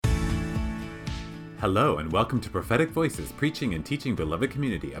Hello and welcome to Prophetic Voices, Preaching and Teaching Beloved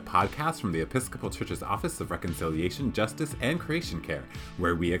Community, a podcast from the Episcopal Church's Office of Reconciliation, Justice, and Creation Care,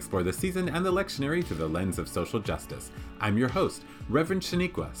 where we explore the season and the lectionary through the lens of social justice. I'm your host, Reverend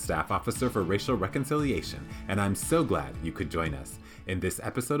Shaniqua, Staff Officer for Racial Reconciliation, and I'm so glad you could join us. In this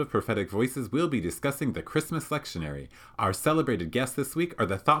episode of Prophetic Voices, we'll be discussing the Christmas lectionary. Our celebrated guests this week are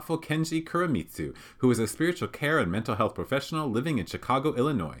the thoughtful Kenji Kuramitsu, who is a spiritual care and mental health professional living in Chicago,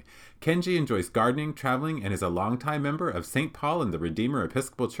 Illinois. Kenji enjoys gardening, traveling, and is a longtime member of St. Paul and the Redeemer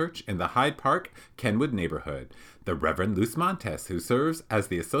Episcopal Church in the Hyde Park, Kenwood neighborhood. The Reverend Luz Montes, who serves as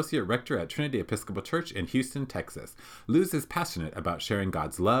the Associate Rector at Trinity Episcopal Church in Houston, Texas. Luz is passionate about sharing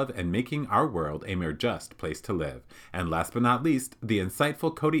God's love and making our world a more just place to live. And last but not least, the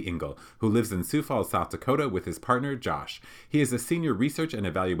insightful Cody Engel, who lives in Sioux Falls, South Dakota with his partner Josh. He is a senior research and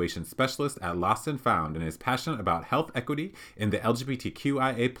evaluation specialist at Lost and Found and is passionate about health equity in the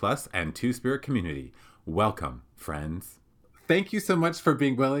LGBTQIA+ and Two-Spirit community. Welcome, friends. Thank you so much for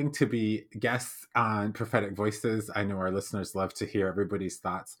being willing to be guests on Prophetic Voices. I know our listeners love to hear everybody's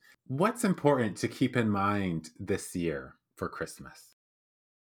thoughts. What's important to keep in mind this year for Christmas?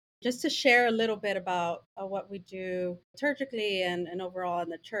 Just to share a little bit about what we do liturgically and overall in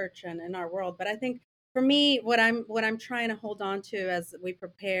the church and in our world. But I think for me, what I'm trying to hold on to as we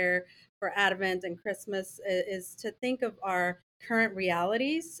prepare for Advent and Christmas is to think of our current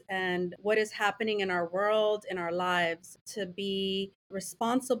realities and what is happening in our world, in our lives, to be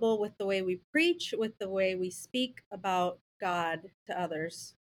responsible with the way we preach, with the way we speak about God to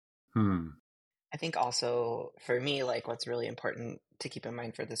others. I think also for me, like what's really important to keep in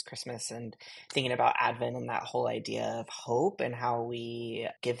mind for this Christmas and thinking about Advent and that whole idea of hope and how we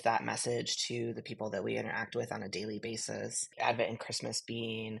give that message to the people that we interact with on a daily basis. Advent and Christmas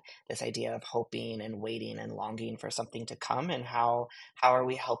being this idea of hoping and waiting and longing for something to come, and how are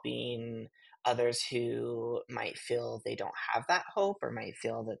we helping others who might feel they don't have that hope or might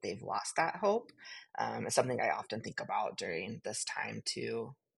feel that they've lost that hope. It's something I often think about during this time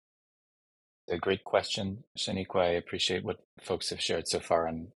too. A great question, Shaniqua. I appreciate what folks have shared so far,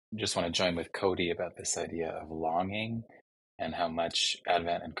 and just want to join with Cody about this idea of longing and how much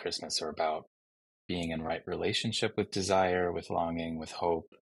Advent and Christmas are about being in right relationship with desire, with longing, with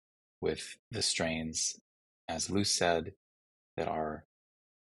hope, with the strains, as Luz said, that are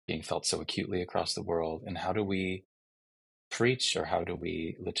being felt so acutely across the world. And how do we preach, or how do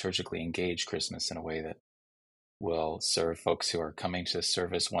we liturgically engage Christmas in a way that will serve folks who are coming to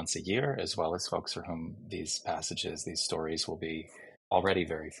service once a year, as well as folks for whom these passages, these stories will be already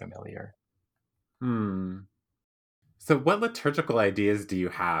very familiar. So what liturgical ideas do you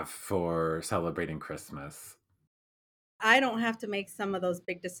have for celebrating Christmas? I don't have to make some of those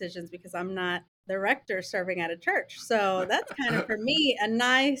big decisions because I'm not the rector serving at a church. So that's kind of, for me, a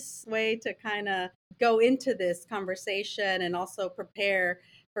nice way to kind of go into this conversation and also prepare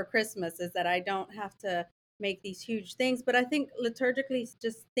for Christmas, is that I don't have to make these huge things. But I think liturgically,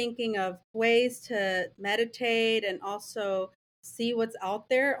 just thinking of ways to meditate and also see what's out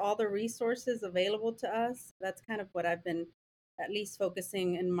there, all the resources available to us. That's kind of what I've been at least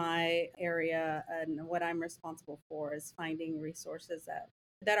focusing in my area, and what I'm responsible for is finding resources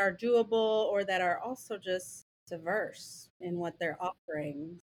that are doable or that are also just diverse in what they're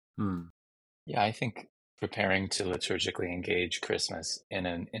offering. Yeah, I think preparing to liturgically engage Christmas in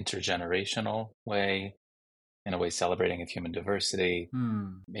an intergenerational way, in a way celebrating of human diversity,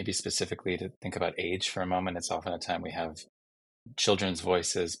 maybe specifically to think about age for a moment. It's often a time we have children's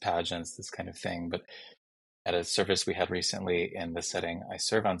voices, pageants, this kind of thing. But at a service we had recently in the setting I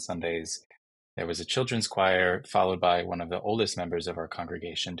serve on Sundays, there was a children's choir followed by one of the oldest members of our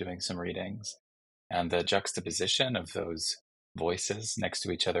congregation doing some readings. And the juxtaposition of those voices next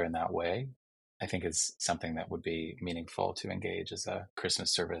to each other in that way, I think is something that would be meaningful to engage as a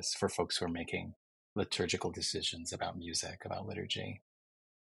Christmas service for folks who are making liturgical decisions about music, about liturgy.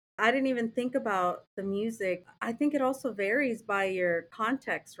 I didn't even think about the music. I think it also varies by your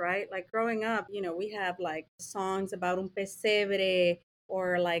context, right? Like growing up, we have like songs about un pesebre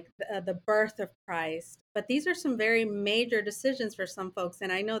or like the birth of Christ. But these are some very major decisions for some folks.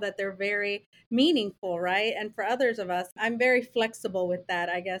 And I know that they're very meaningful, right? And for others of us, I'm very flexible with that,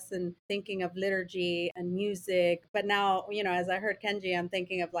 I guess, in thinking of liturgy and music. But now, as I heard Kenji, I'm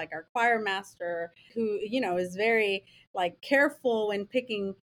thinking of like our choir master who, is very like careful when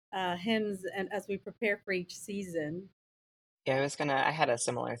picking hymns and as we prepare for each season. Yeah, I had a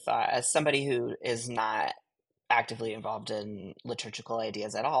similar thought. As somebody who is not actively involved in liturgical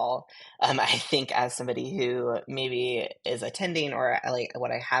ideas at all. I think as somebody who maybe is attending, or like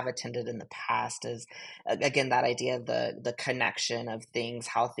what I have attended in the past, is again that idea of the connection of things,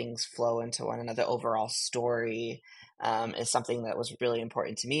 how things flow into one another, overall story, is something that was really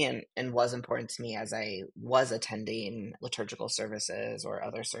important to me, and was important to me as I was attending liturgical services or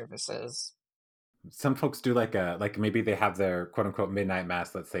other services. Some folks do like maybe they have their quote unquote midnight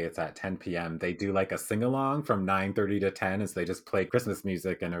mass. Let's say it's at 10 p.m. They do like a sing along from 9:30 to 10, as they just play Christmas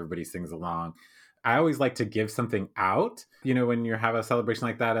music and everybody sings along. I always like to give something out, when you have a celebration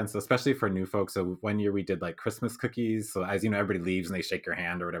like that. And so, especially for new folks, so one year we did like Christmas cookies. So, as you know, everybody leaves and they shake your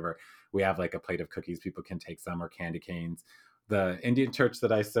hand or whatever. We have like a plate of cookies people can take some, or candy canes. The Indian church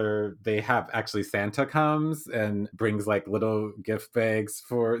that I serve, they have actually Santa comes and brings like little gift bags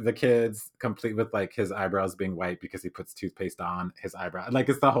for the kids, complete with like his eyebrows being white because he puts toothpaste on his eyebrow. Like,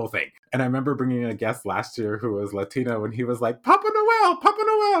 it's the whole thing. And I remember bringing a guest last year who was Latino, and he was like, Papa Noel, Papa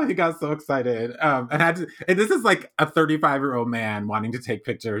Noel. He got so excited. And this is like a 35-year-old man wanting to take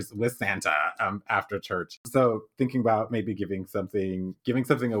pictures with Santa after church. So thinking about maybe giving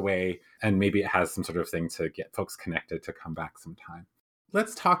something away, and maybe it has some sort of thing to get folks connected to come back sometime.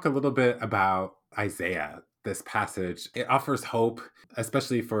 Let's talk a little bit about Isaiah. This passage, it offers hope,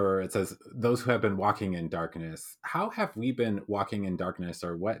 especially it says, those who have been walking in darkness. How have we been walking in darkness,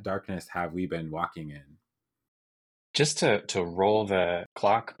 or what darkness have we been walking in? Just to roll the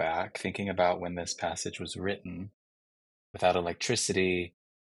clock back, thinking about when this passage was written, without electricity,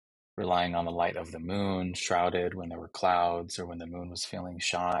 relying on the light of the moon, shrouded when there were clouds, or when the moon was feeling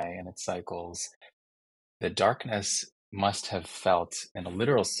shy in its cycles, the darkness must have felt, in a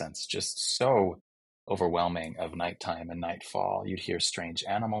literal sense, just so overwhelming of nighttime and nightfall. You'd hear strange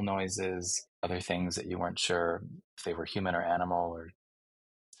animal noises, other things that you weren't sure if they were human or animal or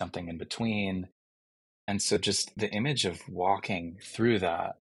something in between. And so just the image of walking through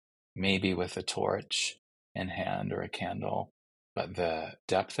that, maybe with a torch in hand or a candle, but the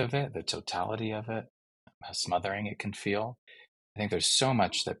depth of it, the totality of it, how smothering it can feel. I think there's so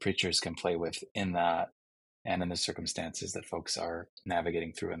much that preachers can play with in that, and in the circumstances that folks are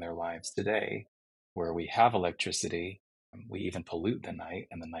navigating through in their lives today, where we have electricity, we even pollute the night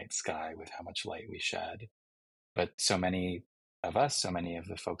and the night sky with how much light we shed. But so many of us, so many of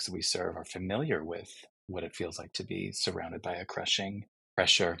the folks that we serve, are familiar with what it feels like to be surrounded by a crushing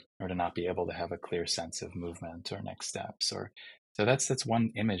pressure, or to not be able to have a clear sense of movement or next steps. So that's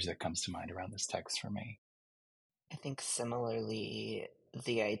one image that comes to mind around this text for me. I think similarly,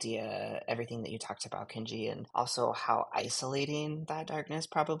 the idea, everything that you talked about, Kenji, and also how isolating that darkness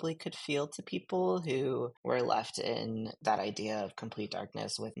probably could feel to people who were left in that idea of complete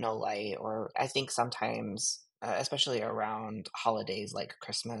darkness with no light. Or I think sometimes, especially around holidays like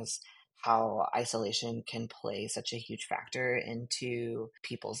Christmas, how isolation can play such a huge factor into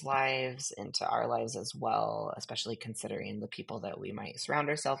people's lives, into our lives as well, especially considering the people that we might surround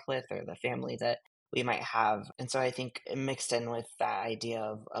ourselves with, or the family that we might have. And so I think mixed in with that idea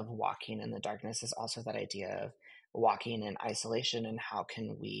of walking in the darkness is also that idea of walking in isolation, and how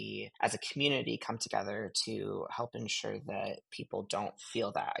can we as a community come together to help ensure that people don't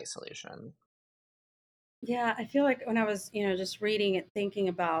feel that isolation. Yeah, I feel like when I was, just reading it, thinking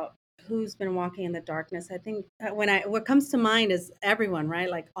about who's been walking in the darkness, I think what comes to mind is everyone,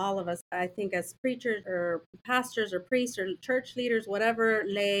 right? Like all of us. I think as preachers or pastors or priests or church leaders, whatever,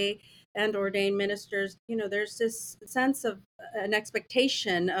 lay and ordained ministers, there's this sense of an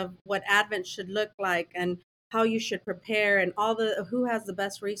expectation of what Advent should look like, and how you should prepare, and who has the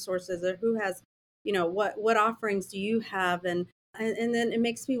best resources, or who has, what offerings do you have, and then it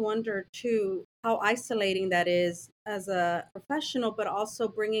makes me wonder too how isolating that is as a professional, but also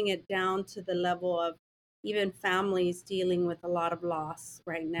bringing it down to the level of even families dealing with a lot of loss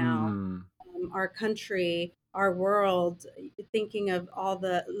right now. Our country, our world, thinking of all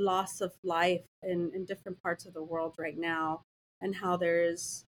the loss of life in different parts of the world right now, and how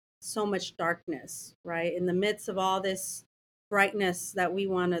there's so much darkness, right? In the midst of all this brightness that we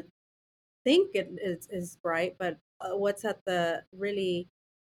want to think is bright, but what's at the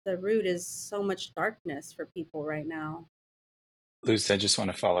root is so much darkness for people right now. Luz, I just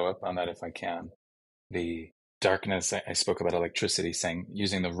want to follow up on that if I can. The darkness, I spoke about electricity,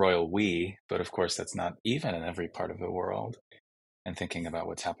 using the royal we, but of course that's not even in every part of the world. And thinking about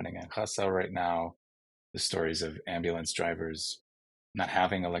what's happening in Gaza right now, the stories of ambulance drivers not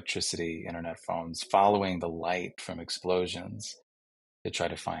having electricity, internet phones, following the light from explosions to try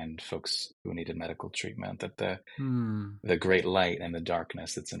to find folks who needed medical treatment, that the great light and the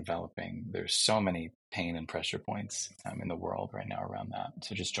darkness that's enveloping, there's so many pain and pressure points in the world right now around that.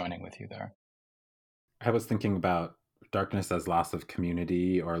 So just joining with you there. I was thinking about darkness as loss of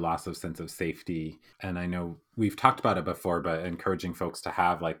community or loss of sense of safety. And I know we've talked about it before, but encouraging folks to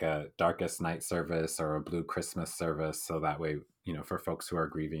have like a darkest night service or a blue Christmas service. So that way, for folks who are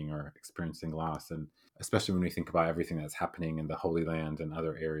grieving or experiencing loss. And especially when we think about everything that's happening in the Holy Land and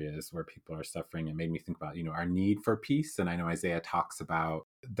other areas where people are suffering, it made me think about, our need for peace. And I know Isaiah talks about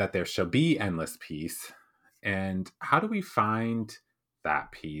that there shall be endless peace. And how do we find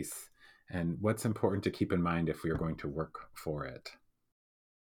that peace? And what's important to keep in mind if we are going to work for it?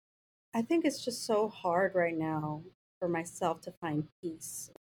 I think it's just so hard right now for myself to find peace.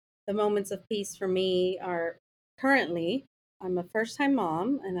 The moments of peace for me are currently, I'm a first time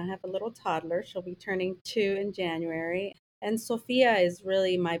mom and I have a little toddler. She'll be turning 2 in January. And Sophia is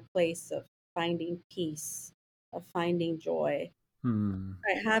really my place of finding peace, of finding joy.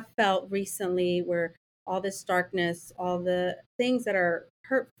 I have felt recently where all this darkness, all the things that are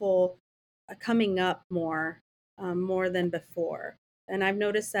hurtful coming up more than before. And I've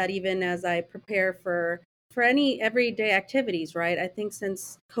noticed that even as I prepare for any everyday activities, right? I think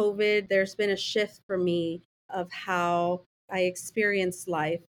since COVID, there's been a shift for me of how I experience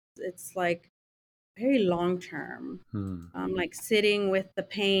life. It's like very long term. Like sitting with the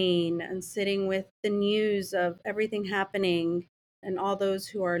pain and sitting with the news of everything happening and all those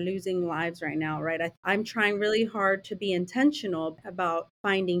who are losing lives right now, right? I'm trying really hard to be intentional about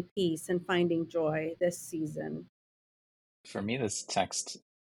finding peace and finding joy this season. For me, this text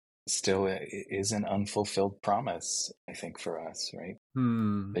still is an unfulfilled promise, I think, for us, right?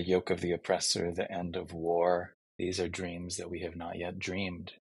 The yoke of the oppressor, the end of war, these are dreams that we have not yet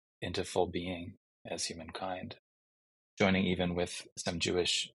dreamed into full being as humankind. Joining even with some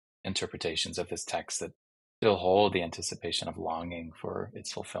Jewish interpretations of this text that still hold the anticipation of longing for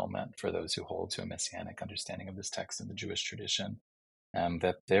its fulfillment for those who hold to a messianic understanding of this text in the Jewish tradition,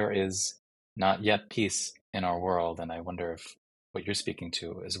 that there is not yet peace in our world. And I wonder if what you're speaking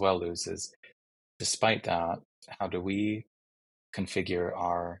to as well, Luz, is despite that, how do we configure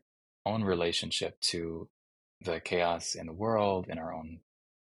our own relationship to the chaos in the world, in our own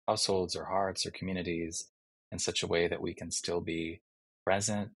households or hearts or communities, in such a way that we can still be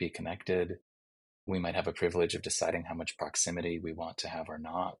present, be connected? We might have a privilege of deciding how much proximity we want to have or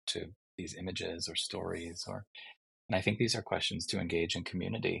not to these images or stories. And I think these are questions to engage in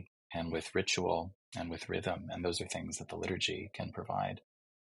community and with ritual and with rhythm. And those are things that the liturgy can provide.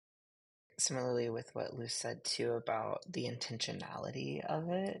 Similarly with what Luz said too about the intentionality of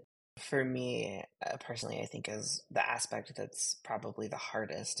it. For me, personally, I think is the aspect that's probably the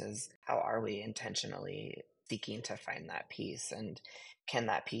hardest is how are we intentionally seeking to find that peace, and can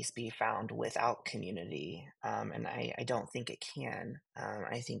that peace be found without community? And I don't think it can.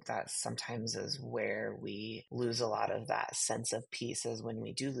 I think that sometimes is where we lose a lot of that sense of peace, is when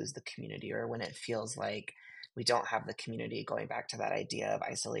we do lose the community, or when it feels like we don't have the community, going back to that idea of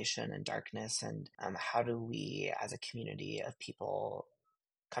isolation and darkness. And how do we as a community of people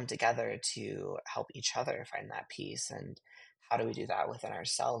come together to help each other find that peace? And how do we do that within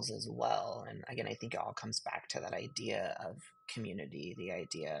ourselves as well? And again, I think it all comes back to that idea of community. The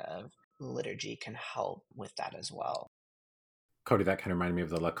idea of liturgy can help with that as well. Cody, that kind of reminded me of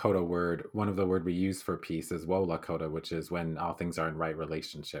the Lakota word. One of the word we use for peace is Wo Lakota, which is when all things are in right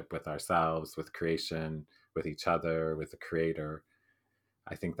relationship with ourselves, with creation, with each other, with the creator.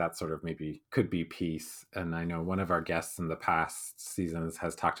 I think that sort of maybe could be peace. And I know one of our guests in the past seasons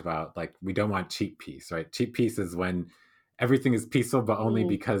has talked about, like, we don't want cheap peace, right? Cheap peace is when everything is peaceful, but only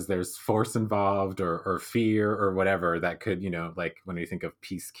because there's force involved or fear or whatever that could, like when we think of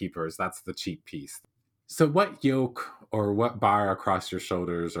peacekeepers, that's the cheap peace. So what yoke or what bar across your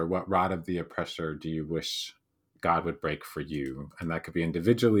shoulders or what rod of the oppressor do you wish God would break for you? And that could be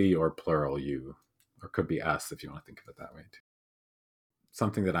individually or plural you, or could be us if you want to think of it that way too.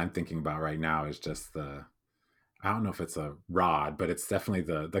 Something that I'm thinking about right now is just I don't know if it's a rod, but it's definitely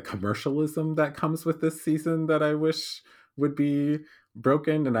the commercialism that comes with this season that I wish would be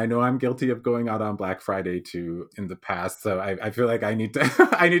broken. And I know I'm guilty of going out on Black Friday too in the past. So I feel like I need to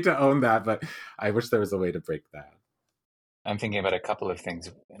I need to own that, but I wish there was a way to break that. I'm thinking about a couple of things.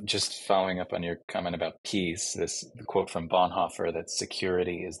 Just following up on your comment about peace, this quote from Bonhoeffer that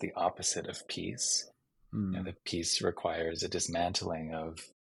security is the opposite of peace. That peace requires a dismantling of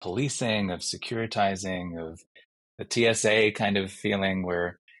policing, of securitizing, of the TSA kind of feeling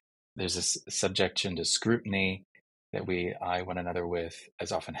where there's a subjection to scrutiny that we eye one another with,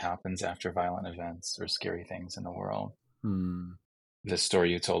 as often happens after violent events or scary things in the world. The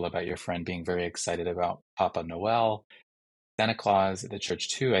story you told about your friend being very excited about Papa Noel, Santa Claus at the church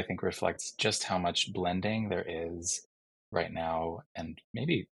too, I think reflects just how much blending there is right now, and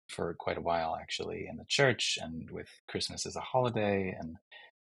maybe for quite a while, actually, in the church and with Christmas as a holiday and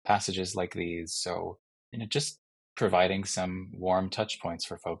passages like these. So, just providing some warm touch points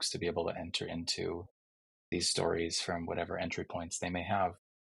for folks to be able to enter into these stories from whatever entry points they may have,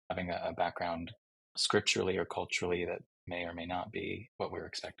 having a background scripturally or culturally that may or may not be what we're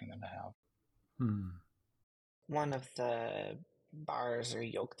expecting them to have. One of the bars or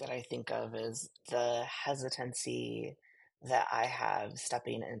yoke that I think of is the hesitancy that I have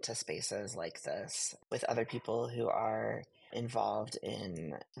stepping into spaces like this with other people who are involved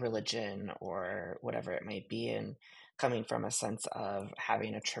in religion or whatever it might be, and coming from a sense of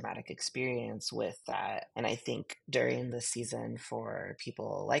having a traumatic experience with that. And I think during this season, for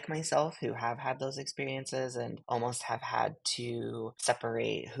people like myself who have had those experiences and almost have had to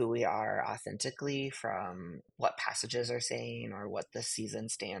separate who we are authentically from what passages are saying or what the season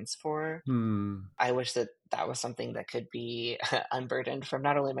stands for, I wish that that was something that could be unburdened from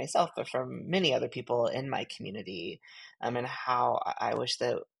not only myself, but from many other people in my community. And how I wish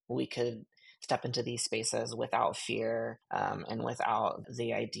that we could step into these spaces without fear, and without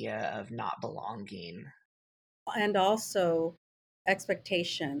the idea of not belonging. And also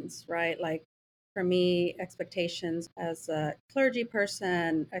expectations, right? Like for me, expectations as a clergy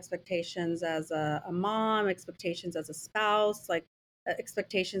person, expectations as a mom, expectations as a spouse, like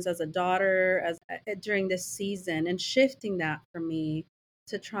expectations as a daughter, as during this season, and shifting that for me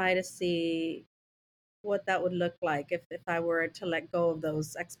to try to see what that would look like if I were to let go of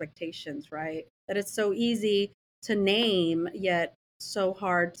those expectations, right? That it's so easy to name, yet so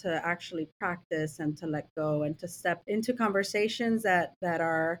hard to actually practice and to let go and to step into conversations that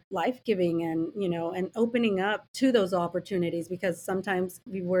are life-giving and and opening up to those opportunities, because sometimes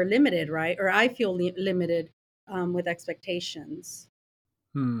we were limited, right? Or I feel limited with expectations.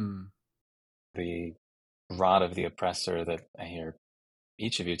 The rod of the oppressor that I hear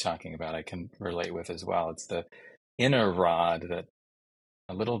each of you talking about, I can relate with as well. It's the inner rod that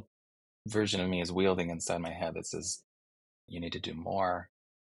a little version of me is wielding inside my head that says, you need to do more.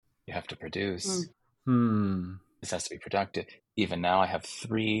 You have to produce. This has to be productive. Even now, I have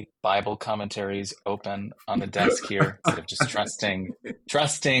 3 Bible commentaries open on the desk here, instead of just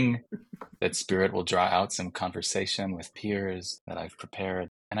trusting that Spirit will draw out some conversation with peers that I've prepared.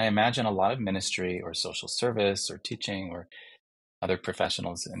 And I imagine a lot of ministry or social service or teaching or other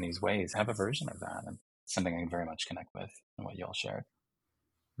professionals in these ways have a version of that, and something I can very much connect with in what you all shared.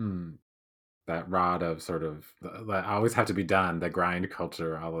 That rod of sort of that always have to be done, the grind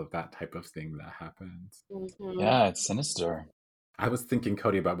culture, all of that type of thing that happens. Yeah, it's sinister. I was thinking,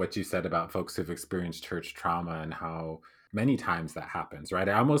 Cody, about what you said about folks who've experienced church trauma and how many times that happens, right?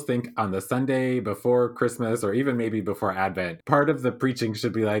 I almost think on the Sunday before Christmas or even maybe before Advent, part of the preaching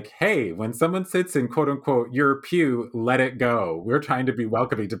should be like, hey, when someone sits in quote unquote your pew, let it go. We're trying to be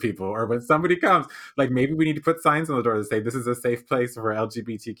welcoming to people. Or when somebody comes, like maybe we need to put signs on the door that say this is a safe place for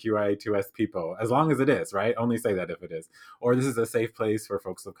LGBTQIA2S people, as long as it is, right? Only say that if it is. Or this is a safe place for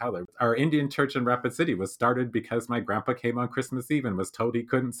folks of color. Our Indian church in Rapid City was started because my grandpa came on Christmas Eve and was told he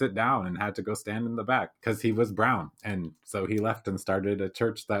couldn't sit down and had to go stand in the back because he was brown. And so he left and started a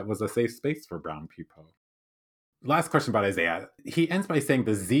church that was a safe space for brown people. Last question about Isaiah. He ends by saying,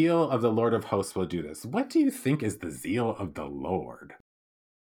 the zeal of the Lord of hosts will do this. What do you think is the zeal of the Lord?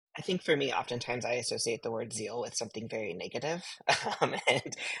 I think for me, oftentimes I associate the word zeal with something very negative.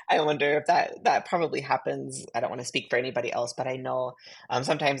 And I wonder if that probably happens. I don't want to speak for anybody else, but I know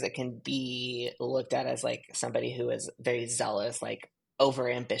sometimes it can be looked at as like somebody who is very zealous, like over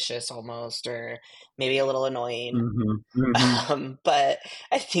ambitious almost, or maybe a little annoying. But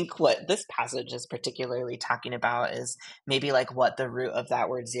I think what this passage is particularly talking about is maybe like what the root of that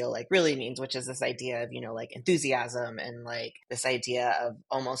word zeal like really means, which is this idea of, like enthusiasm and like this idea of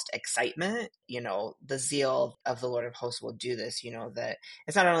almost excitement. The zeal of the Lord of hosts will do this, that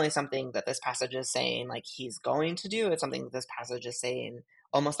it's not only something that this passage is saying like he's going to do, it's something that this passage is saying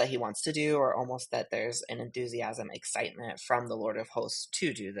almost that he wants to do, or almost that there's an enthusiasm, excitement from the Lord of hosts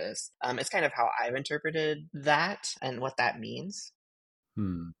to do this. It's kind of how I've interpreted that and what that means.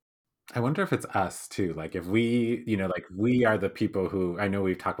 I wonder if it's us too. Like if we, like we are the people who, I know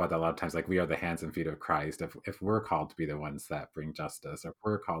we've talked about that a lot of times, like we are the hands and feet of Christ. If we're called to be the ones that bring justice, or if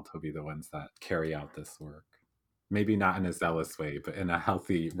we're called to be the ones that carry out this work, maybe not in a zealous way, but in a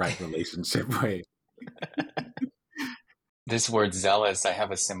healthy, right relationship way. This word zealous, I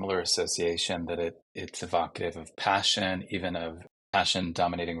have a similar association that it's evocative of passion, even of passion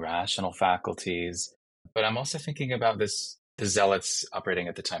dominating rational faculties. But I'm also thinking about the zealots operating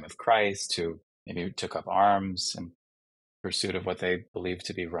at the time of Christ, who maybe took up arms in pursuit of what they believed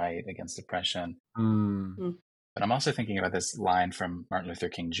to be right against oppression. But I'm also thinking about this line from Martin Luther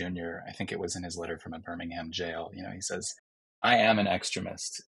King Jr. I think it was in his letter from a Birmingham jail. He says, I am an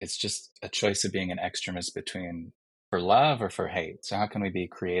extremist. It's just a choice of being an extremist between for love or for hate. So how can we be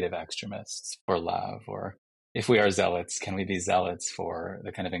creative extremists for love? Or if we are zealots, can we be zealots for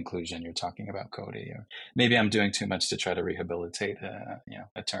the kind of inclusion you're talking about, Cody? Or maybe I'm doing too much to try to rehabilitate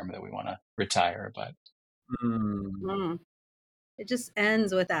a term that we want to retire, but Mm. It just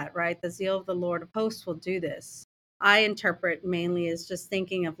ends with that, right? The zeal of the Lord of hosts will do this. I interpret mainly as just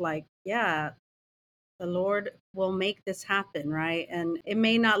thinking of like, yeah, the Lord will make this happen, right? And it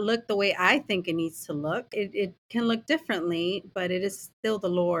may not look the way I think it needs to look. It can look differently, but it is still the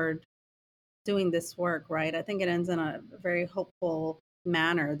Lord doing this work, right? I think it ends in a very hopeful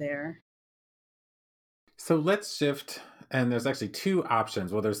manner there. So let's shift. And there's actually two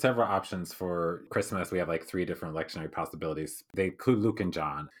options. Well, there's several options for Christmas. We have like three different lectionary possibilities. They include Luke and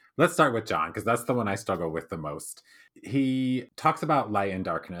John. Let's start with John, because that's the one I struggle with the most. He talks about light and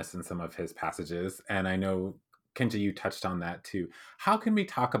darkness in some of his passages. And I know, Kenji, you touched on that too. How can we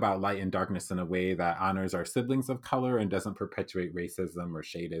talk about light and darkness in a way that honors our siblings of color and doesn't perpetuate racism or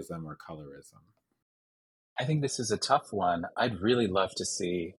shadeism or colorism? I think this is a tough one. I'd really love to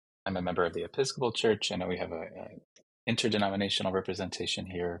see. I'm a member of the Episcopal Church. I know we have a interdenominational representation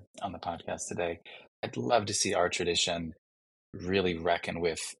here on the podcast today. I'd love to see our tradition really reckon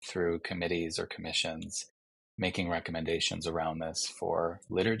with through committees or commissions, making recommendations around this for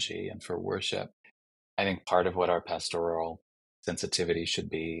liturgy and for worship. I think part of what our pastoral sensitivity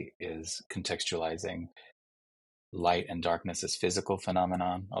should be is contextualizing light and darkness as physical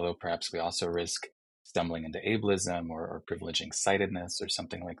phenomenon, although perhaps we also risk stumbling into ableism or privileging sightedness or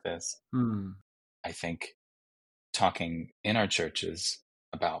something like this. I think talking in our churches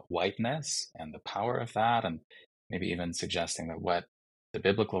about whiteness and the power of that, and maybe even suggesting that what the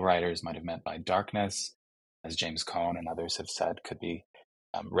biblical writers might have meant by darkness, as James Cone and others have said, could be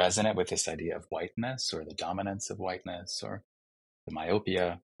resonant with this idea of whiteness or the dominance of whiteness or the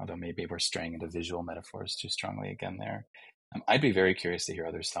myopia, although maybe we're straying into visual metaphors too strongly again there. I'd be very curious to hear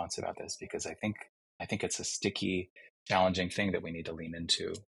others' thoughts about this, because I think it's a sticky, challenging thing that we need to lean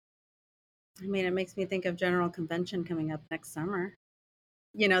into. I mean, it makes me think of General Convention coming up next summer.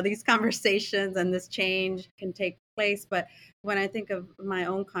 These conversations and this change can take place. But when I think of my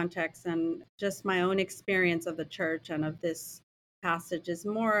own context and just my own experience of the church and of this passage, is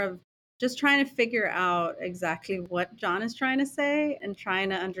more of just trying to figure out exactly what John is trying to say and trying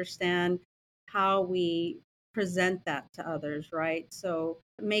to understand how we present that to others, right? So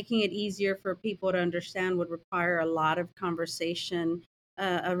making it easier for people to understand would require a lot of conversation,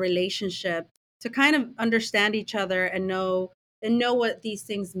 a relationship, to kind of understand each other and know what these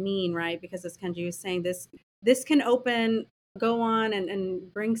things mean, right? Because as Kenji was saying, this can go on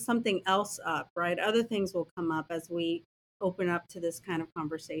and bring something else up, right? Other things will come up as we open up to this kind of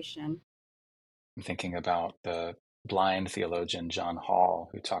conversation. I'm thinking about the blind theologian John Hall,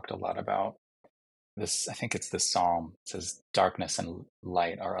 who talked a lot about this. I think it's the Psalm. It says, darkness and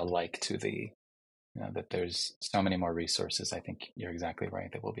light are alike to thee. That there's so many more resources. I think you're exactly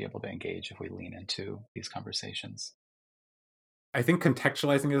right, that we'll be able to engage if we lean into these conversations. I think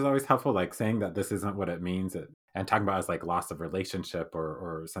contextualizing is always helpful, like saying that this isn't what it means, and talking about it as like loss of relationship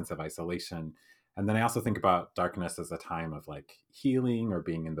or sense of isolation. And then I also think about darkness as a time of like healing or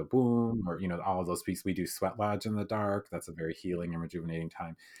being in the womb, or all of those pieces. We do sweat lodge in the dark. That's a very healing and rejuvenating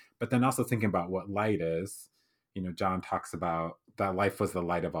time. But then also thinking about what light is. John talks about that life was the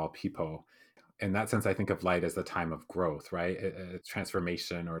light of all people. In that sense, I think of light as a time of growth, right? It's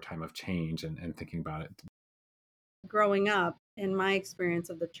transformation or a time of change, and thinking about it. Growing up, in my experience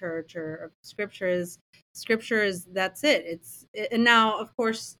of the church or of scripture is that's it. And now, of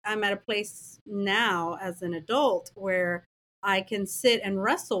course, I'm at a place now as an adult where I can sit and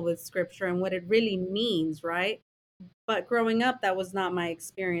wrestle with scripture and what it really means, right? But growing up, that was not my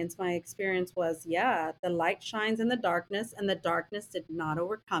experience. My experience was, yeah, the light shines in the darkness, and the darkness did not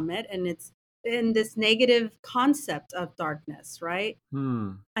overcome it. And it's in this negative concept of darkness, right?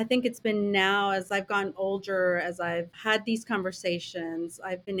 I think it's been now, as I've gotten older, as I've had these conversations,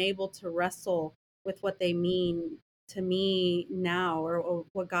 I've been able to wrestle with what they mean to me now, or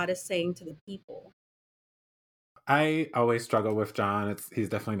what God is saying to the people. I always struggle with John. He's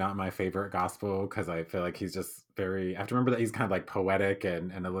definitely not my favorite gospel, because I feel like he's just I have to remember that he's kind of like poetic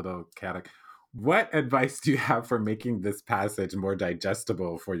and a little chaotic. What advice do you have for making this passage more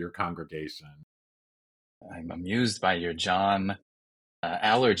digestible for your congregation? I'm amused by your John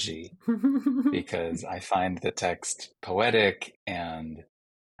allergy, because I find the text poetic and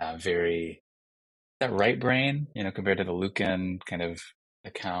very that right brain, compared to the Lucan kind of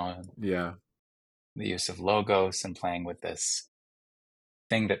account. Yeah. the use of logos and playing with this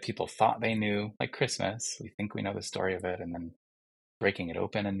thing that people thought they knew, like Christmas. We think we know the story of it, and then breaking it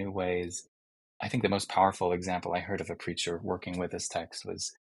open in new ways. I think the most powerful example I heard of a preacher working with this text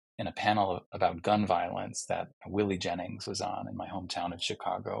was in a panel about gun violence that Willie Jennings was on in my hometown of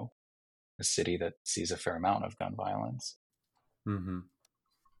Chicago, a city that sees a fair amount of gun violence. Mm-hmm.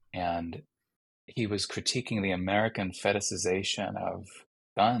 And he was critiquing the American fetishization of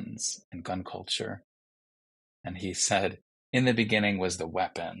guns and gun culture. And he said, in the beginning was the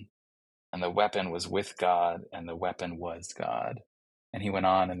weapon, and the weapon was with God, and the weapon was God. And he went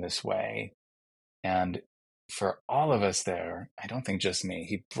on in this way. And for all of us there, I don't think just me,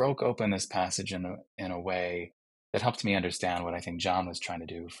 he broke open this passage in a way that helped me understand what I think John was trying to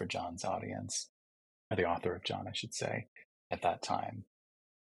do for John's audience, or the author of John, I should say, at that time.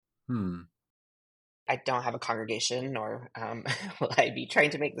 I don't have a congregation, nor will I be trying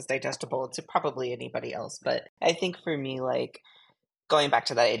to make this digestible to probably anybody else. But I think for me, like, going back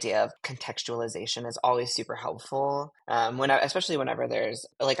to that idea of contextualization is always super helpful. Especially whenever there's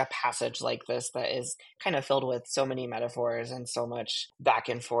like a passage like this that is kind of filled with so many metaphors and so much back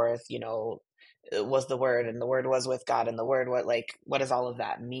and forth, it was the word, and the word was with God, and the word, what does all of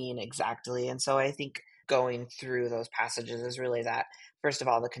that mean exactly? And so I think going through those passages is really that, first of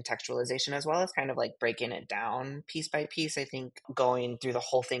all, the contextualization, as well as kind of like breaking it down piece by piece. I think going through the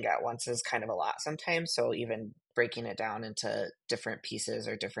whole thing at once is kind of a lot sometimes. So even breaking it down into different pieces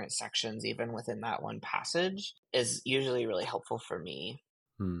or different sections, even within that one passage, is usually really helpful for me.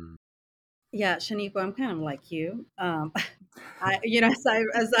 Yeah, Shaniqua, I'm kind of like you. As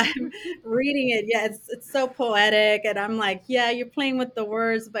I'm reading it, yeah, it's so poetic, and I'm like, yeah, you're playing with the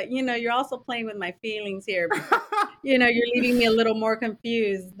words, but you're also playing with my feelings here. You're leaving me a little more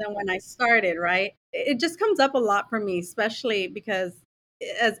confused than when I started, right? It just comes up a lot for me, especially because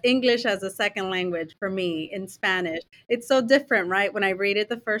as English as a second language for me in Spanish, it's so different, right? When I read it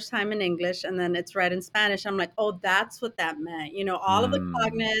the first time in English and then it's read in Spanish, I'm like, oh, that's what that meant. All of the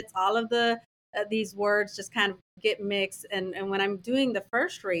cognates, all of the these words just kind of get mixed. And when I'm doing the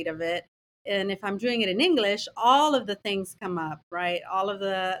first read of it, and if I'm doing it in English, all of the things come up, right? All of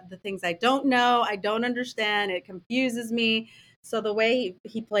the things I don't know, I don't understand, it confuses me. So the way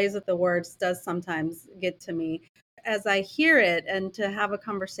he plays with the words does sometimes get to me. As I hear it, and to have a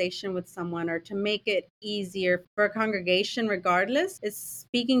conversation with someone or to make it easier for a congregation, regardless, is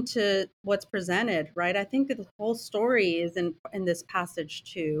speaking to what's presented, right? I think that the whole story is in this passage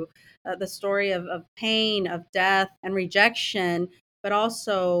too. The story of pain, of death, and rejection, but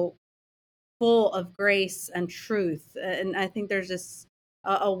also full of grace and truth. And I think there's just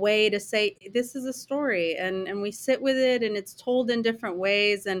a way to say this is a story, and we sit with it, and it's told in different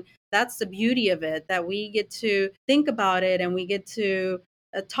ways. And that's the beauty of it, that we get to think about it, and we get to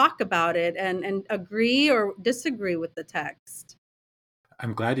talk about it, and agree or disagree with the text.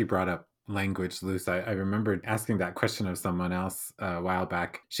 I'm glad you brought up language, Luz. I remember asking that question of someone else a while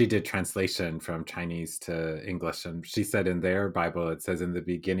back. She did translation from Chinese to English, and she said in their Bible, it says in the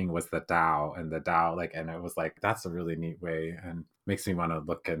beginning was the Tao, and the Tao, and it was like, that's a really neat way, and makes me want to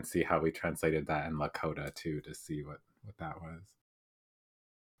look and see how we translated that in Lakota too, to see what that was.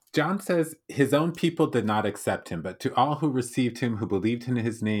 John says his own people did not accept him, but to all who received him, who believed in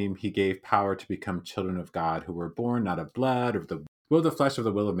his name, he gave power to become children of God, who were born not of blood, or the will of the flesh, or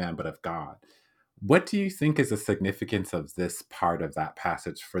the will of man, but of God. What do you think is the significance of this part of that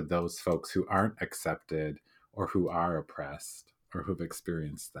passage for those folks who aren't accepted, or who are oppressed, or who've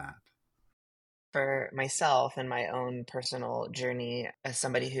experienced that? For myself and my own personal journey as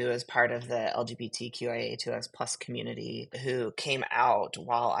somebody who is part of the LGBTQIA2S+ community, who came out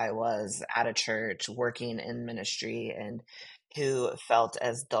while I was at a church working in ministry, and who felt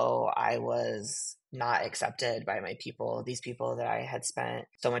as though I was not accepted by my people, these people that I had spent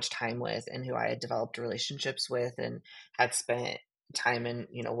so much time with and who I had developed relationships with and had spent time in,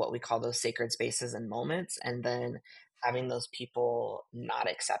 what we call those sacred spaces and moments, and then having those people not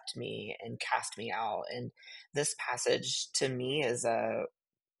accept me and cast me out. And this passage to me is a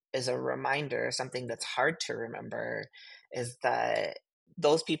reminder, something that's hard to remember, is that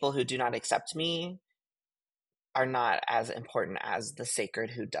those people who do not accept me are not as important as the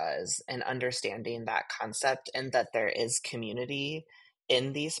sacred who does, and understanding that concept, and that there is community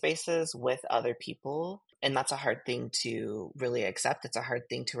in these spaces with other people And that's a hard thing to really accept. It's a hard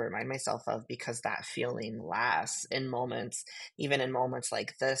thing to remind myself of, because that feeling lasts in moments, even in moments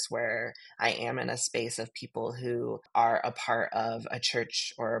like this, where I am in a space of people who are a part of a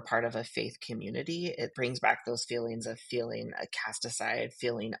church or a part of a faith community. It brings back those feelings of feeling cast aside,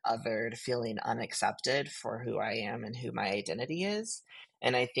 feeling othered, feeling unaccepted for who I am and who my identity is.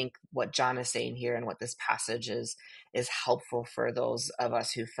 And I think what John is saying here and what this passage is helpful for those of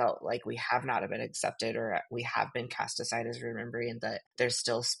us who felt like we have not been accepted or we have been cast aside, is remembering that there's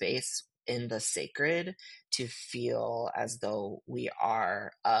still space in the sacred to feel as though we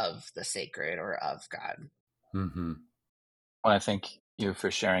are of the sacred or of God. Mm-hmm. Well, I thank you for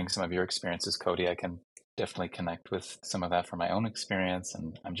sharing some of your experiences, Cody. I can definitely connect with some of that from my own experience.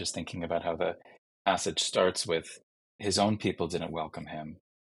 And I'm just thinking about how the passage starts with his own people didn't welcome him,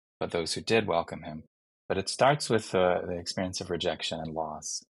 but those who did welcome him. But it starts with the experience of rejection and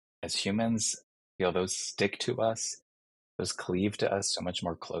loss. As humans, those stick to us, those cleave to us so much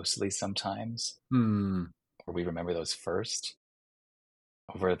more closely sometimes, or we remember those first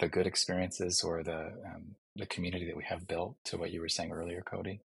over the good experiences or the community that we have built, to what you were saying earlier,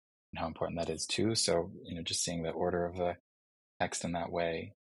 Cody, and how important that is too. So, just seeing the order of the text in that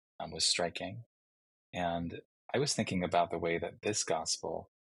way was striking. And I was thinking about the way that this gospel,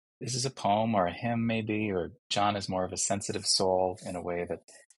 this is a poem or a hymn maybe, or John is more of a sensitive soul in a way that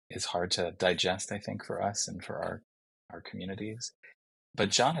is hard to digest, I think, for us and for our communities. But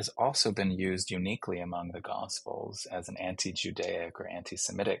John has also been used uniquely among the Gospels as an anti-Judaic or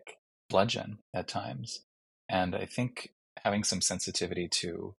anti-Semitic bludgeon at times. And I think having some sensitivity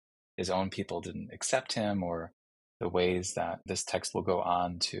to his own people didn't accept him, or the ways that this text will go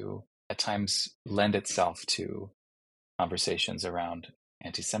on to at times lend itself to conversations around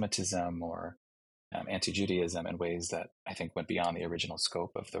anti-Semitism or anti-Judaism in ways that I think went beyond the original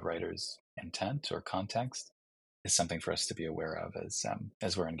scope of the writer's intent or context, is something for us to be aware of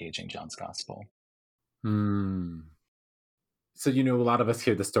as we're engaging John's gospel. So, a lot of us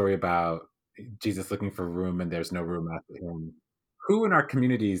hear the story about Jesus looking for room and there's no room after him. Who in our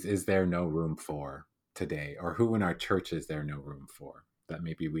communities is there no room for today? Or who in our church is there no room for that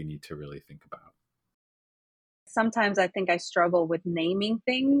maybe we need to really think about? Sometimes I think I struggle with naming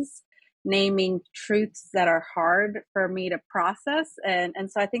things, naming truths that are hard for me to process. And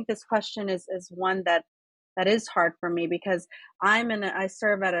so I think this question is one that is hard for me, because I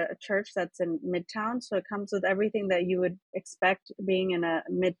serve at a church that's in Midtown. So it comes with everything that you would expect being in a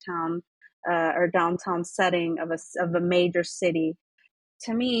Midtown or downtown setting of a major city.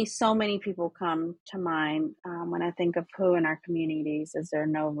 To me, so many people come to mind when I think of who in our communities is there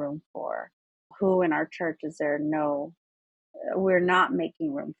no room for, who in our church is there we're not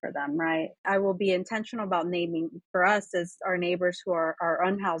making room for them, right? I will be intentional about naming for us as our neighbors who are our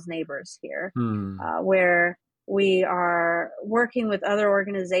unhoused neighbors here, where we are working with other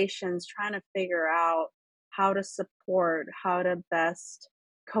organizations trying to figure out how to support, how to best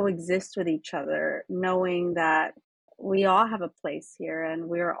coexist with each other, knowing that we all have a place here and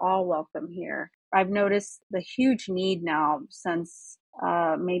we are all welcome here. I've noticed the huge need now since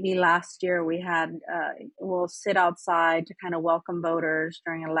maybe last year we had, we'll sit outside to kind of welcome voters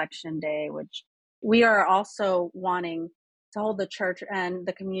during election day, which we are also wanting to hold the church and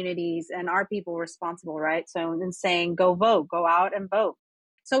the communities and our people responsible, right? So in saying, go vote, go out and vote.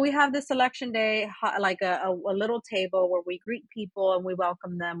 So we have this election day, like a little table where we greet people and we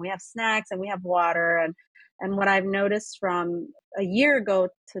welcome them. We have snacks and we have water. And what I've noticed from a year ago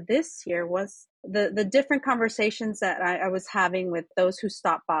to this year was the different conversations that I was having with those who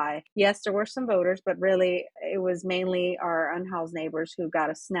stopped by. Yes, there were some voters, but really it was mainly our unhoused neighbors who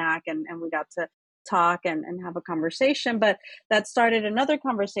got a snack and we got to talk and have a conversation. But that started another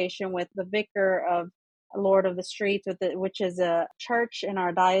conversation with the vicar of Lord of the Streets, which is a church in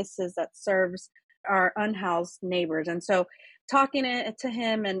our diocese that serves our unhoused neighbors. And so talking to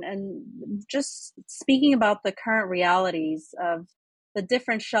him and just speaking about the current realities of the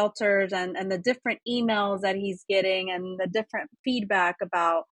different shelters and the different emails that he's getting and the different feedback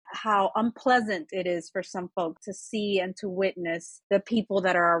about how unpleasant it is for some folk to see and to witness the people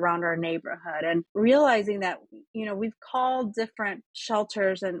that are around our neighborhood, and realizing that, we've called different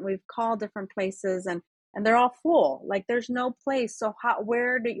shelters and we've called different places and they're all full. Like there's no place. So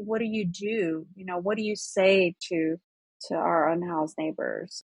what do you do? What do you say to our unhoused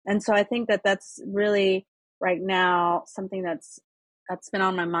neighbors? And so I think that that's really right now something that's been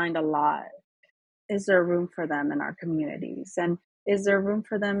on my mind a lot. Is there room for them in our communities? And is there room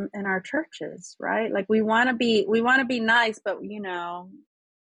for them in our churches, right? Like we want to be nice, but we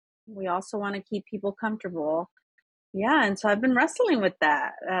also want to keep people comfortable. Yeah, and so I've been wrestling with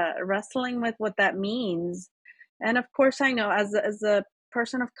that, wrestling with what that means. And of course, I know as a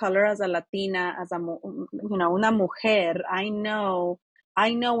person of color, as a Latina, as a una mujer, I know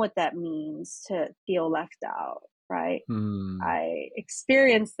what that means to feel left out, right? I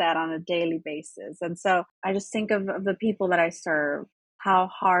experience that on a daily basis. And so I just think of the people that I serve, how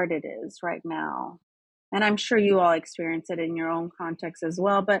hard it is right now. And I'm sure you all experience it in your own context as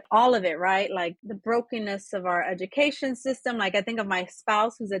well, but all of it, right? Like the brokenness of our education system. Like I think of my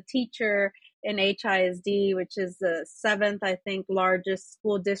spouse who's a teacher in HISD, which is the seventh, I think, largest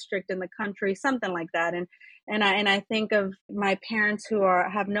school district in the country, something like that. And I think of my parents who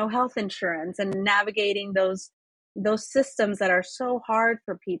have no health insurance and navigating those systems that are so hard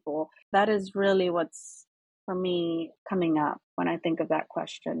for people. That is really what's for me coming up when I think of that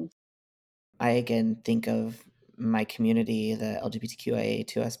question. I again think of my community, the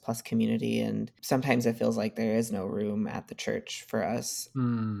LGBTQIA2S plus community, and sometimes it feels like there is no room at the church for us.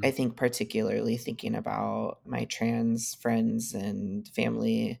 I think particularly thinking about my trans friends and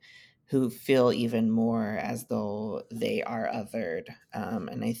family who feel even more as though they are othered.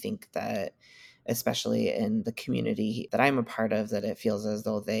 And I think that especially in the community that I'm a part of, that it feels as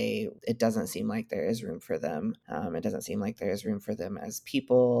though it doesn't seem like there is room for them. It doesn't seem like there is room for them as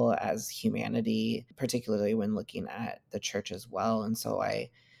people, as humanity, particularly when looking at the church as well. And so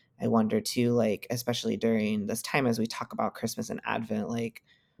I wonder too, like, especially during this time as we talk about Christmas and Advent, like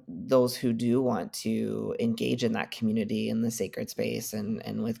those who do want to engage in that community in the sacred space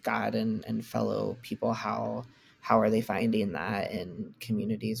and with God and fellow people, how are they finding that in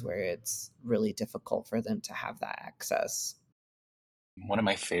communities where it's really difficult for them to have that access? One of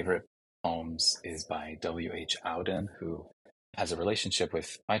my favorite poems is by W.H. Auden, who has a relationship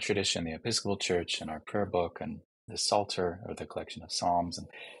with my tradition, the Episcopal Church, and our prayer book, and the Psalter, or the collection of Psalms. And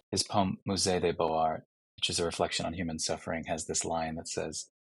his poem, Musée des Beaux-Arts, which is a reflection on human suffering, has this line that says,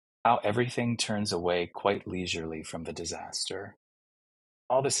 "How everything turns away quite leisurely from the disaster.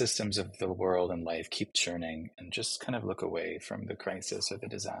 All the systems of the world and life keep churning and just kind of look away from the crisis or the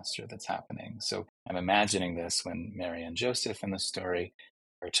disaster that's happening." So I'm imagining this when Mary and Joseph in the story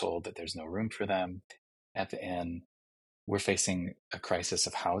are told that there's no room for them at the inn. We're facing a crisis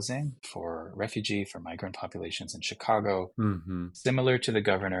of housing for refugee, for migrant populations in Chicago. Similar to the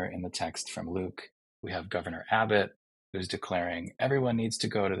governor in the text from Luke, we have Governor Abbott, who's declaring, everyone needs to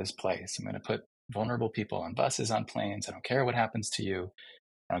go to this place. I'm going to put vulnerable people on buses, on planes. I don't care what happens to you.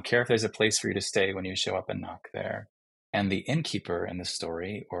 I don't care if there's a place for you to stay when you show up and knock there. And the innkeeper in the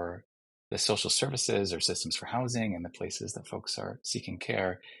story, or the social services or systems for housing and the places that folks are seeking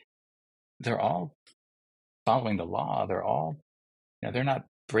care, they're all following the law. They're all, they're not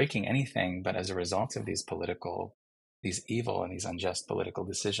breaking anything, but as a result of these evil and these unjust political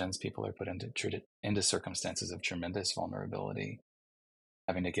decisions, people are put into circumstances of tremendous vulnerability,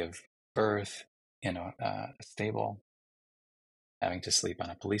 having to give birth in a stable, having to sleep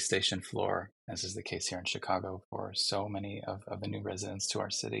on a police station floor, as is the case here in Chicago for so many of the new residents to our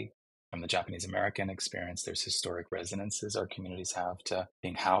city. From the Japanese American experience, there's historic resonances our communities have to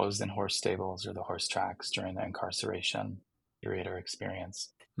being housed in horse stables or the horse tracks during the incarceration period or experience.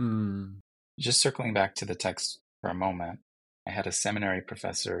 Just circling back to the text for a moment, I had a seminary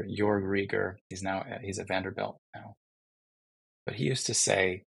professor, Jorg Rieger. He's at Vanderbilt now. But he used to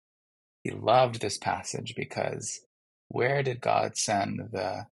say he loved this passage because where did God send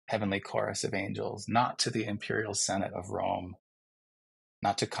the heavenly chorus of angels? Not to the imperial senate of Rome,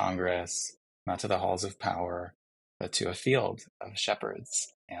 not to Congress, not to the halls of power, but to a field of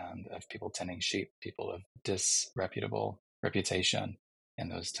shepherds and of people tending sheep, people of disreputable reputation in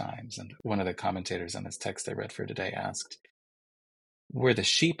those times. And one of the commentators on this text I read for today asked, were the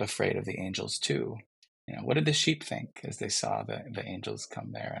sheep afraid of the angels too? What did the sheep think as they saw the angels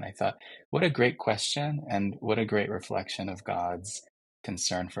come there? And I thought, what a great question, and what a great reflection of God's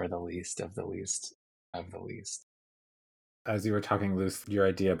concern for the least of the least of the least. As you were talking, Luce, your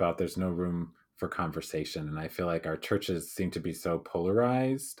idea about there's no room for conversation, and I feel like our churches seem to be so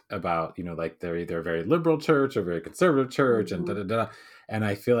polarized about, like they're either a very liberal church or very conservative church, and and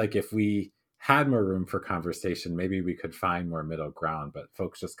I feel like if we had more room for conversation, maybe we could find more middle ground, but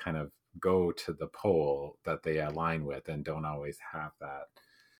folks just kind of go to the pole that they align with and don't always have that.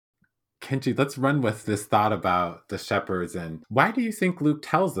 Kenji, let's run with this thought about the shepherds, and why do you think Luke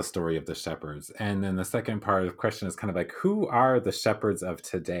tells the story of the shepherds? And then the second part of the question is kind of like, who are the shepherds of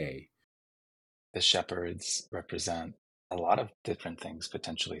today? The shepherds represent a lot of different things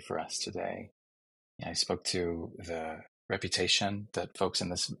potentially for us today. I spoke to the reputation that folks in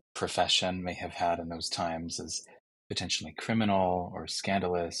this profession may have had in those times as potentially criminal or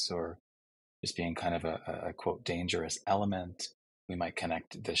scandalous or just being kind of a quote, dangerous element. We might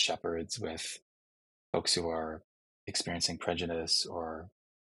connect the shepherds with folks who are experiencing prejudice or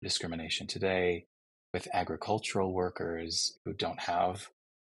discrimination today, with agricultural workers who don't have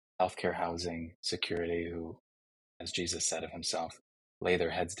healthcare, housing, security, who, as Jesus said of himself, lay their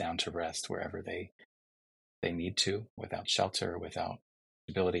heads down to rest wherever they need to, without shelter, without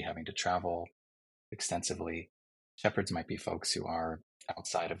ability, having to travel extensively. Shepherds might be folks who are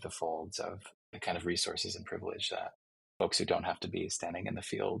outside of the folds of the kind of resources and privilege that folks who don't have to be standing in the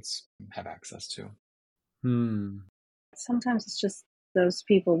fields have access to. Sometimes it's just those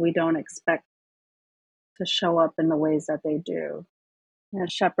people we don't expect to show up in the ways that they do. You know,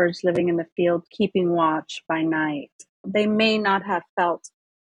 shepherds living in the field, keeping watch by night. They may not have felt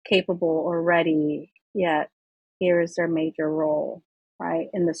capable or ready yet. Here is their major role, right,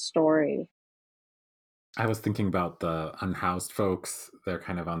 in the story. I was thinking about the unhoused folks. They're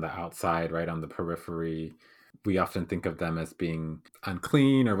kind of on the outside, right, on the periphery. We often think of them as being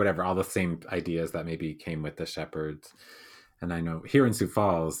unclean or whatever, all the same ideas that maybe came with the shepherds. And I know here in Sioux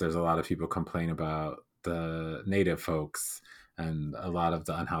Falls, there's a lot of people complain about the native folks, and a lot of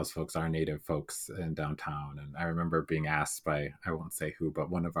the unhoused folks are native folks in downtown. And I remember being asked by, I won't say who,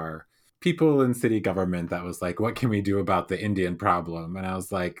 but one of our people in city government that was like, what can we do about the Indian problem? And I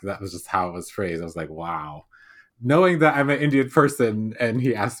was like, that was just how it was phrased. I was like, wow, knowing that I'm an Indian person and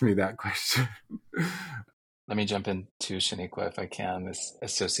he asked me that question. Let me jump into, Shaniqua, if I can, this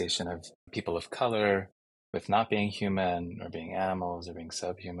association of people of color with not being human or being animals or being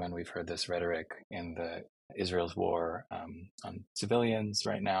subhuman. We've heard this rhetoric in the Israel's war on civilians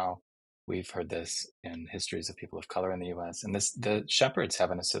right now. We've heard this in histories of people of color in the U.S. And the shepherds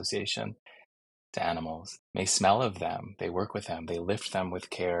have an association to animals. They smell of them. They work with them. They lift them with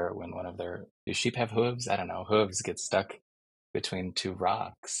care. When do sheep have hooves? I don't know. Hooves get stuck between two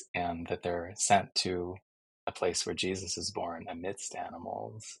rocks, and that they're sent to a place where Jesus is born amidst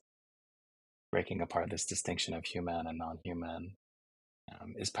animals. Breaking apart this distinction of human and non-human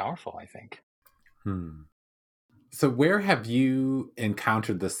is powerful, I think. So where have you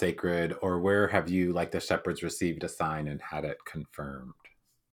encountered the sacred, or where have you, like the shepherds, received a sign and had it confirmed?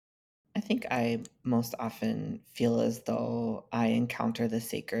 I think I most often feel as though I encounter the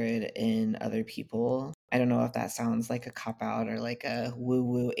sacred in other people. I don't know if that sounds like a cop out or like a woo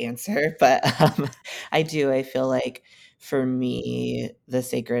woo answer, but I do. I feel like for me, the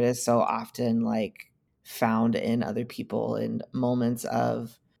sacred is so often like found in other people in moments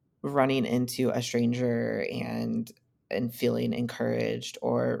of running into a stranger and feeling encouraged,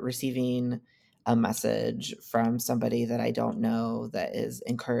 or receiving a message from somebody that I don't know that is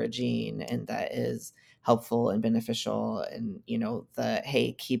encouraging and that is helpful and beneficial, and the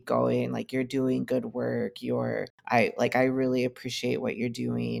hey, keep going, like you're doing good work, I really appreciate what you're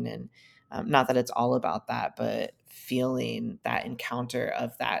doing. And not that it's all about that, but feeling that encounter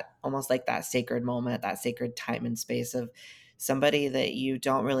of that, almost like that sacred moment, that sacred time and space of somebody that you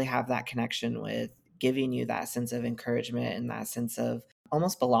don't really have that connection with, giving you that sense of encouragement and that sense of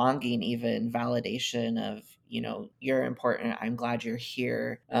almost belonging, even validation of, you're important. I'm glad you're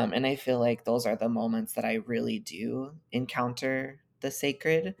here. And I feel like those are the moments that I really do encounter the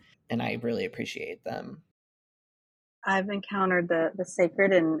sacred, and I really appreciate them. I've encountered the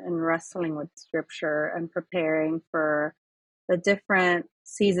sacred in wrestling with scripture and preparing for the different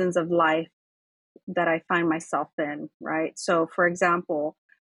seasons of life that I find myself in, right? So, for example,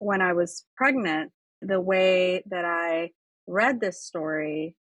 when I was pregnant, the way that I read this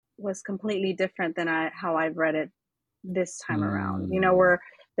story was completely different than how I've read it this time around. Where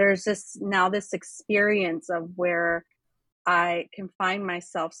there's this experience of where I can find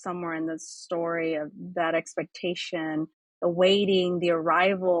myself somewhere in the story of that expectation, the waiting, the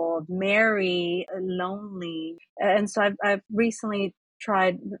arrival of Mary, lonely. And so I've recently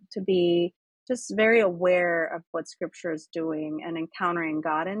tried to be just very aware of what scripture is doing and encountering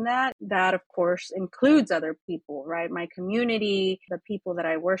God in that. That, of course, includes other people, right? My community, the people that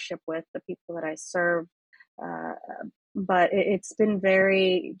I worship with, the people that I serve. But it's been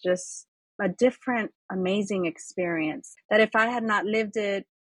very just a different, amazing experience that if I had not lived it,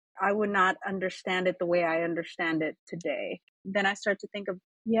 I would not understand it the way I understand it today. Then I start to think of,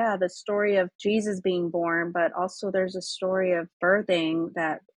 the story of Jesus being born, but also there's a story of birthing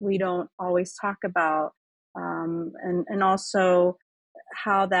that we don't always talk about. And also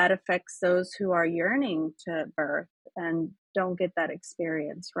how that affects those who are yearning to birth and don't get that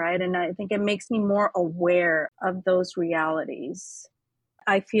experience, right? And I think it makes me more aware of those realities.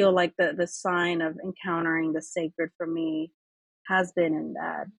 I feel like the sign of encountering the sacred for me has been in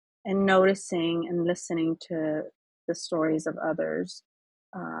that, and noticing and listening to the stories of others.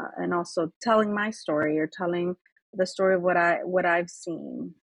 and also telling my story or telling the story of what I've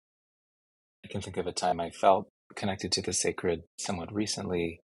seen. I can think of a time I felt connected to the sacred somewhat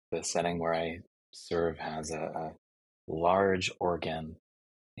recently. The setting where I serve has a large organ,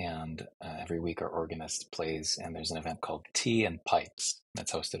 and every week our organist plays, and there's an event called Tea and Pipes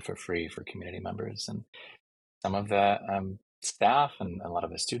that's hosted for free for community members. And some of the staff and a lot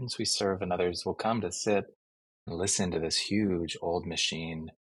of the students we serve and others will come to sit and listen to this huge old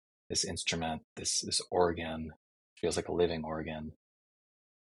machine, this instrument, this organ, feels like a living organ,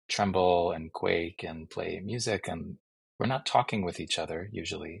 tremble and quake and play music. And we're not talking with each other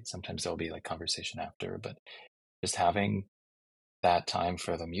usually. Sometimes there'll be like conversation after, but just having that time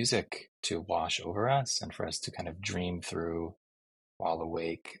for the music to wash over us and for us to kind of dream through while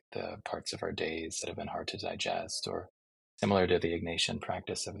awake the parts of our days that have been hard to digest, or similar to the Ignatian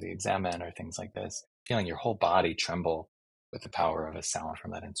practice of the examen or things like this, feeling your whole body tremble with the power of a sound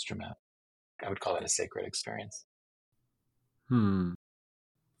from that instrument. I would call it a sacred experience.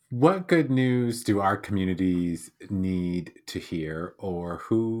 What good news do our communities need to hear, or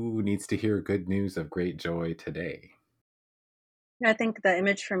who needs to hear good news of great joy today? I think the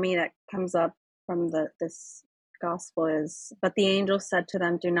image for me that comes up from this gospel is, but the angel said to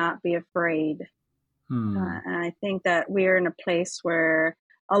them, do not be afraid. And I think that we're in a place where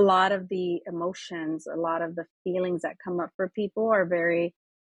a lot of the emotions, a lot of the feelings that come up for people are very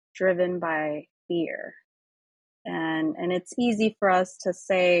driven by fear. And it's easy for us to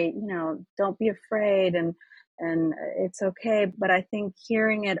say, don't be afraid and it's okay. But I think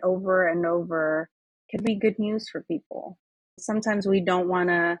hearing it over and over can be good news for people. Sometimes we don't want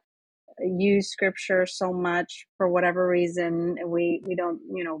to use scripture so much for whatever reason. We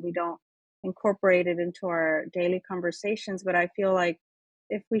don't incorporate it into our daily conversations. But I feel like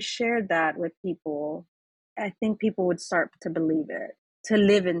if we shared that with people, I think people would start to believe it, to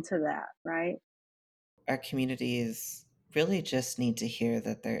live into that, right? Our communities really just need to hear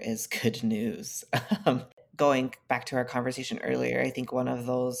that there is good news. Going back to our conversation earlier, I think one of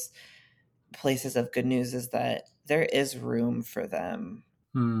those places of good news is that there is room for them.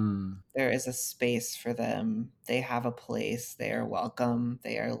 There is a space for them. They have a place. They are welcome.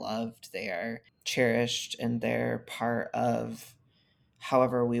 They are loved. They are cherished, and they're part of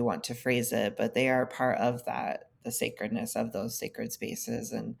however we want to phrase it, but they are part of that, the sacredness of those sacred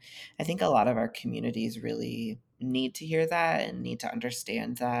spaces. And I think a lot of our communities really need to hear that and need to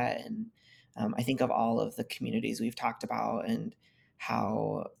understand that. And I think of all of the communities we've talked about and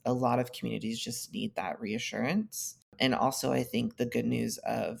how a lot of communities just need that reassurance. And also, I think the good news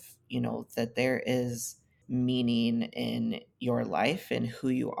of, that there is meaning in your life and who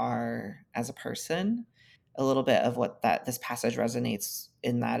you are as a person. A little bit of what this passage resonates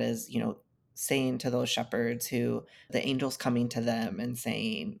in that is, saying to those shepherds who the angels coming to them and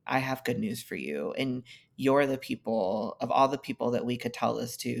saying, I have good news for you. And you're the people of all the people that we could tell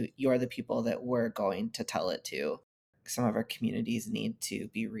this to, you're the people that we're going to tell it to. Some of our communities need to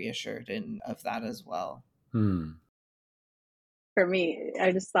be reassured of that as well. For me,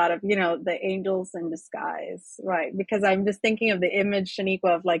 I just thought of, the angels in disguise, right? Because I'm just thinking of the image,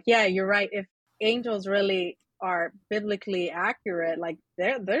 Shaniqua, of like, yeah, you're right. If angels really are biblically accurate, like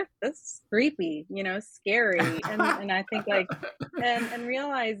that's creepy, scary. And I think like, and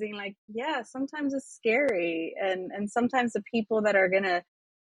realizing like, yeah, sometimes it's scary. And sometimes the people that are going to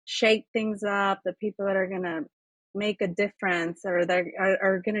shake things up, the people that are going to make a difference or that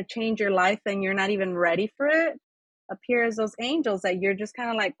are going to change your life and you're not even ready for it, appear as those angels that you're just kind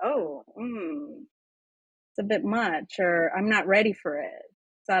of like, oh, it's a bit much, or I'm not ready for it.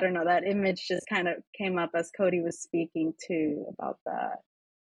 So I don't know, that image just kind of came up as Cody was speaking too about that.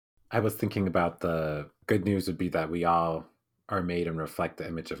 I was thinking about the good news would be that we all are made and reflect the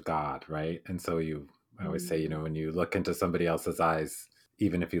image of God, right? And so I always say, when you look into somebody else's eyes,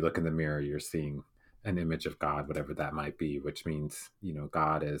 even if you look in the mirror, you're seeing an image of God, whatever that might be, which means,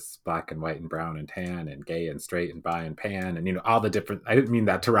 God is black and white and brown and tan and gay and straight and bi and pan and, all the different, I didn't mean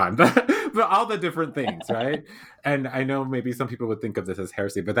that to rhyme, but all the different things, right? And I know maybe some people would think of this as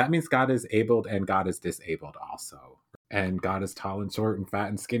heresy, but that means God is abled and God is disabled also. And God is tall and short and fat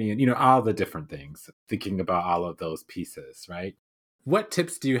and skinny and, all the different things, thinking about all of those pieces, right? What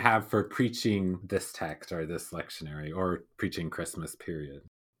tips do you have for preaching this text or this lectionary or preaching Christmas period?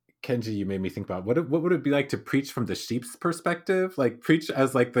 Kenji, you made me think about what would it be like to preach from the sheep's perspective? Like preach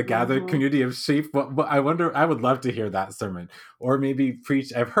as like the gathered community of sheep. What I wonder, I would love to hear that sermon. Or maybe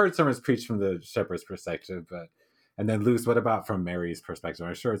preach, I've heard sermons preached from the shepherd's perspective, and then Luz, what about from Mary's perspective?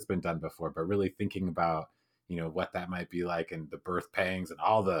 I'm sure it's been done before, but really thinking about, what that might be like and the birth pangs and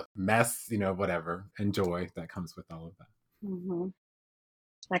all the mess, whatever, and joy that comes with all of that.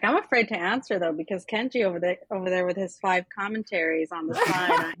 Like, I'm afraid to answer though, because Kenji over there with his 5 commentaries on the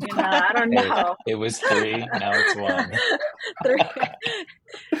side, I don't know. It was 3, now it's 1. 3.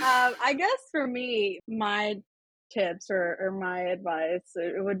 I guess for me, my tips or my advice,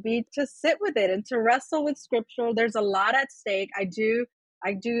 it would be to sit with it and to wrestle with scripture. There's a lot at stake. I do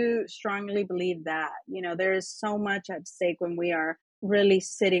strongly believe that, there is so much at stake when we are really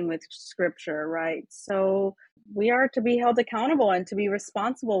sitting with scripture, right? So we are to be held accountable and to be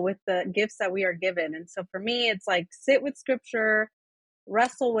responsible with the gifts that we are given. And so for me, it's like sit with scripture,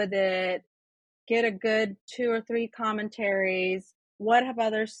 wrestle with it, get a good 2 or 3 commentaries. What have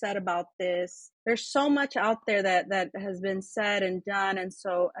others said about this? There's so much out there that has been said and done. And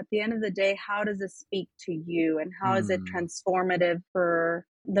so at the end of the day, how does it speak to you? And how is it transformative for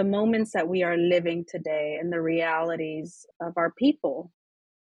the moments that we are living today and the realities of our people?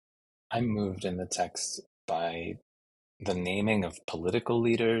 I'm moved in the text by the naming of political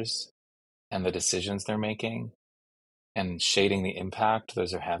leaders and the decisions they're making and shading the impact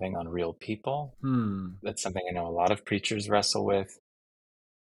those are having on real people. That's something I know a lot of preachers wrestle with.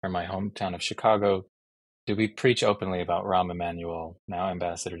 From my hometown of Chicago, do we preach openly about Rahm Emanuel, now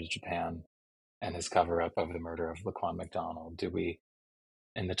ambassador to Japan, and his cover-up of the murder of Laquan McDonald? Do we,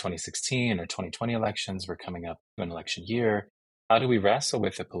 in the 2016 or 2020 elections, we're coming up to an election year, how do we wrestle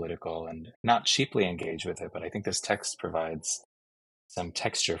with the political and not cheaply engage with it? But I think this text provides some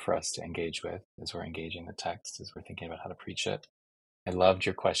texture for us to engage with as we're engaging the text, as we're thinking about how to preach it. I loved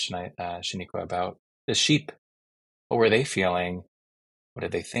your question, Shaniqua, about the sheep. What were they feeling? What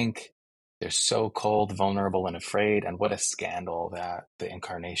did they think? They're so cold, vulnerable, and afraid. And what a scandal that the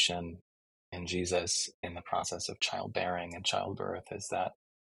incarnation in Jesus in the process of childbearing and childbirth is that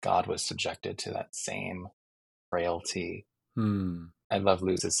God was subjected to that same frailty. I love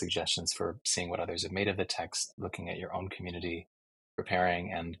Luz's suggestions for seeing what others have made of the text, looking at your own community,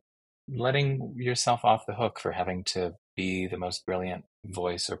 preparing, and letting yourself off the hook for having to be the most brilliant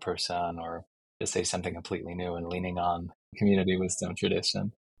voice or person or to say something completely new, and leaning on community wisdom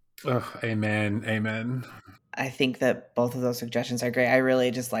tradition. Oh, amen. I think that both of those suggestions are great. I really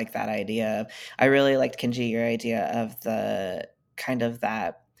just like that idea. I really liked, Kenji, your idea of the kind of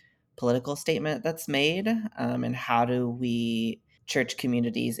that political statement that's made, and how do we church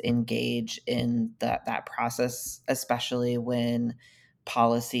communities engage in that process, especially when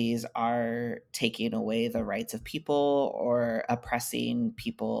policies are taking away the rights of people or oppressing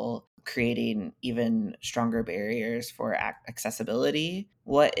people, creating even stronger barriers for accessibility.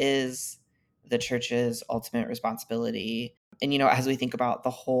 What is the church's ultimate responsibility? And, as we think about the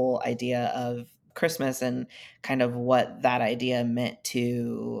whole idea of Christmas and kind of what that idea meant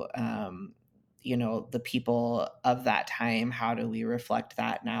to, the people of that time, how do we reflect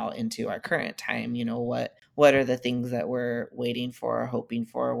that now into our current time? What are the things that we're waiting for, hoping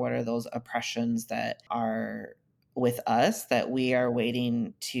for? What are those oppressions that are with us that we are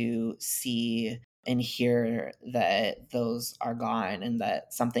waiting to see and hear that those are gone and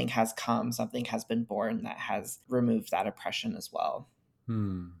that something has come, something has been born that has removed that oppression as well?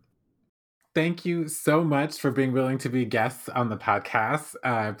 Thank you so much for being willing to be guests on the podcast.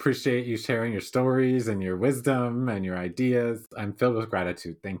 I appreciate you sharing your stories and your wisdom and your ideas. I'm filled with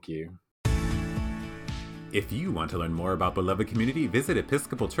gratitude. Thank you. If you want to learn more about Beloved Community, visit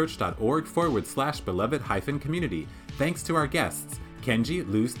episcopalchurch.org/beloved-community. Thanks to our guests, Kenji,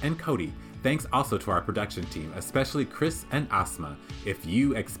 Luz, and Cody. Thanks also to our production team, especially Chris and Asma. If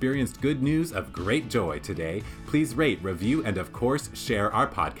you experienced good news of great joy today, please rate, review, and of course, share our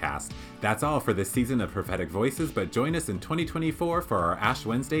podcast. That's all for this season of Prophetic Voices, but join us in 2024 for our Ash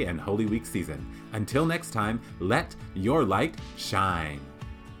Wednesday and Holy Week season. Until next time, let your light shine.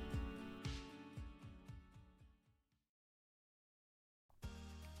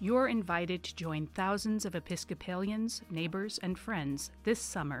 You're invited to join thousands of Episcopalians, neighbors, and friends this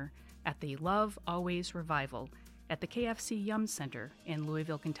summer at the Love Always Revival at the KFC Yum Center in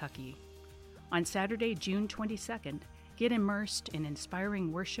Louisville, Kentucky. On Saturday, June 22nd, get immersed in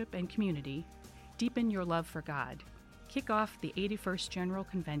inspiring worship and community, deepen your love for God, kick off the 81st General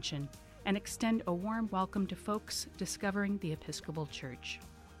Convention, and extend a warm welcome to folks discovering the Episcopal Church.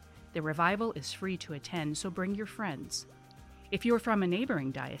 The revival is free to attend, so bring your friends. If you're from a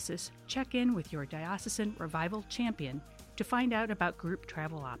neighboring diocese, check in with your diocesan revival champion to find out about group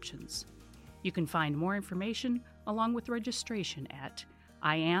travel options. You can find more information along with registration at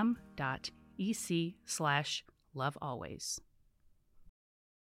iam.ec/lovealways.